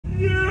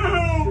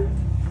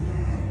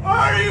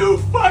Are you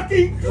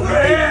fucking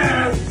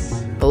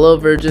crazy? Hello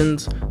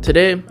virgins,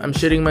 today I'm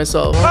shitting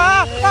myself.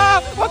 What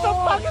the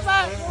fuck is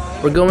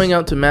that? We're going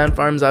out to Maan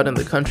Farms out in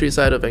the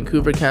countryside of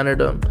Vancouver,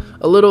 Canada.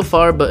 A little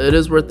far, but it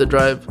is worth the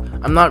drive.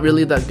 I'm not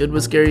really that good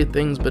with scary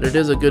things, but it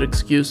is a good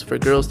excuse for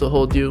girls to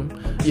hold you.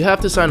 You have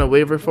to sign a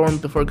waiver form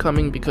before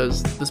coming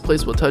because this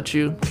place will touch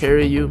you,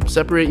 carry you,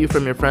 separate you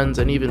from your friends,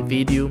 and even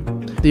feed you.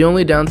 The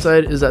only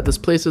downside is that this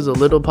place is a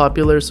little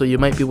popular, so you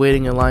might be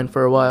waiting in line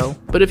for a while.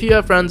 But if you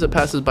have friends, it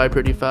passes by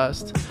pretty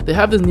fast. They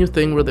have this new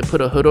thing where they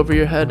put a hood over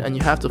your head and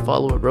you have to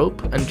follow a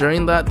rope, and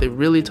during that they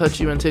really touch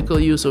you and tickle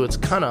you, so it's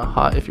kinda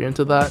hot if you're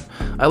into that.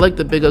 I like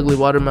the big ugly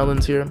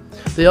watermelons here.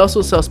 They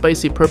also sell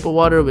spicy purple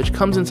water which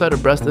comes inside a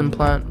breast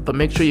implant, but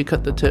make sure you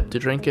cut the tip to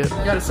drink it.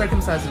 You gotta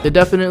circumcise it. They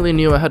definitely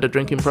knew I had a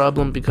drinking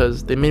problem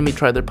because they made me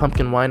try their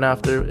pumpkin wine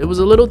after. It was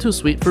a little too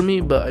sweet for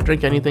me, but I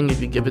drink anything if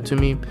you give it to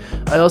me.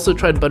 I also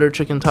tried butter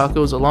chicken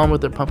tacos along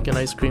with their pumpkin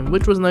ice cream,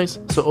 which was nice,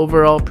 so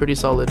overall pretty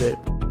solid day.